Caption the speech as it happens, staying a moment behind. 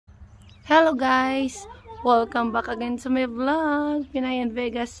Hello guys! Welcome back again to my vlog. Pinay and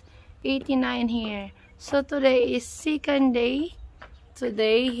Vegas 89 here. So today is second day.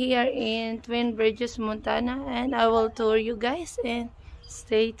 Today here in Twin Bridges, Montana. And I will tour you guys and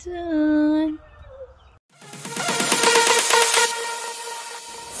stay tuned.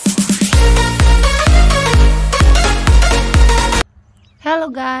 Hello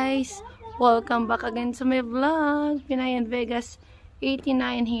guys! Welcome back again to my vlog. Pinay and Vegas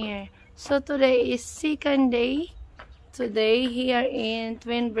 89 here. So today is second day. Today here in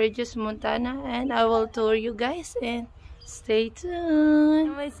Twin Bridges, Montana. And I will tour you guys and stay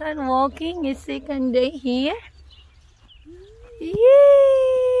tuned. My son walking. It's second day here. Yay!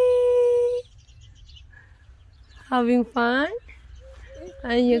 Having fun.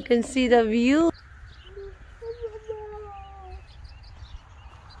 And you can see the view.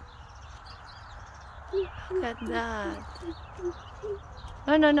 Look at that.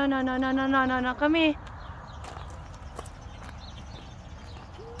 No. Come here.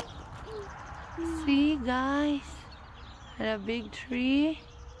 See, guys. And a big tree.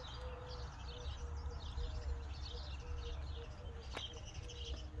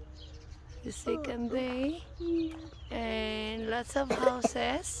 The second day. And lots of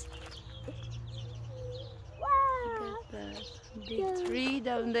houses. Look at that big tree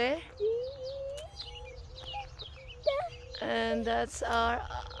down there. And that's our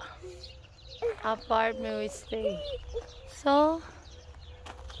apartment we stay. So,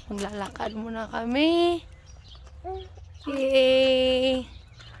 maglalakad muna kami. Yay!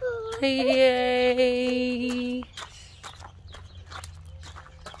 Yay!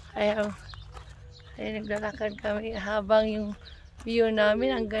 Ayan, naglalakad kami habang yung view namin,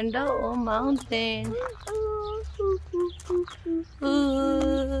 ang ganda, oh, mountain.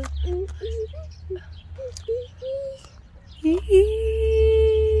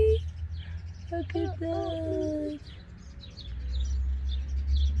 Look at that.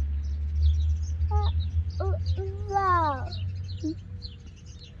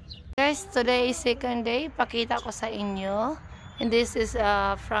 Guys, today is second day. Pakita ko sa inyo. And this is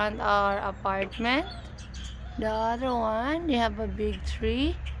front our apartment. The other one, they have a big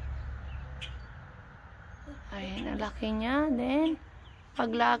tree. Ayan, ang laki niya. Then,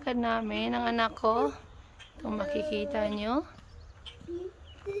 paglakad namin, ang anak ko, kung makikita nyo,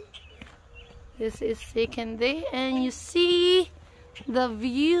 this is second day and you see the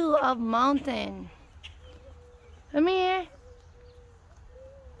view of mountain. Come here.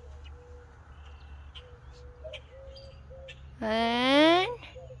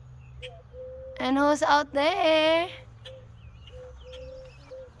 And who's out there?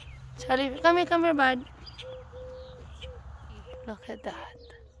 Charlie, come here, bud. Look at that.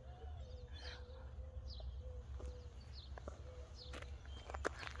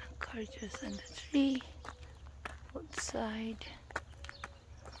 Gorgeous on the tree outside.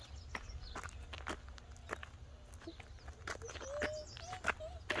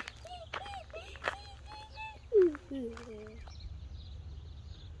 See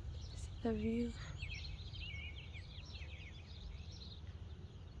the view.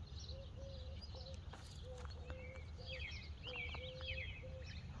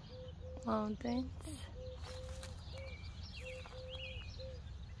 Mountains.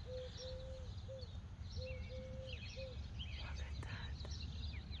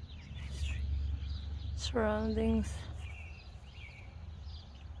 Surroundings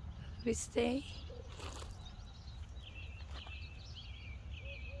we stay.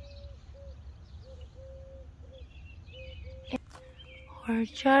 Where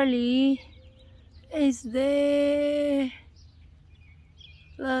Charlie is there.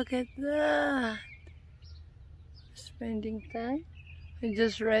 Look at that. Spending time. We're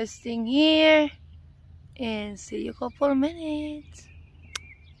just resting here and see you a couple minutes.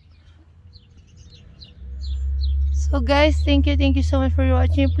 So guys, thank you so much for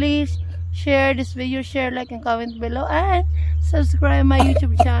watching. Please share this video, share, like, and comment below, and subscribe my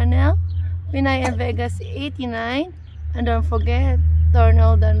YouTube channel, Pinay and Vegas 89, and don't forget turn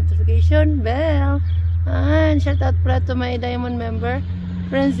on the notification bell. And shout out pala to my diamond member,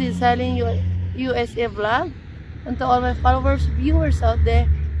 Francis Saling USA vlog, and to all my followers, viewers out there.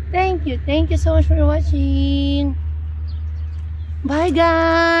 Thank you so much for watching. Bye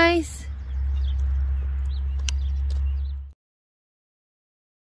guys.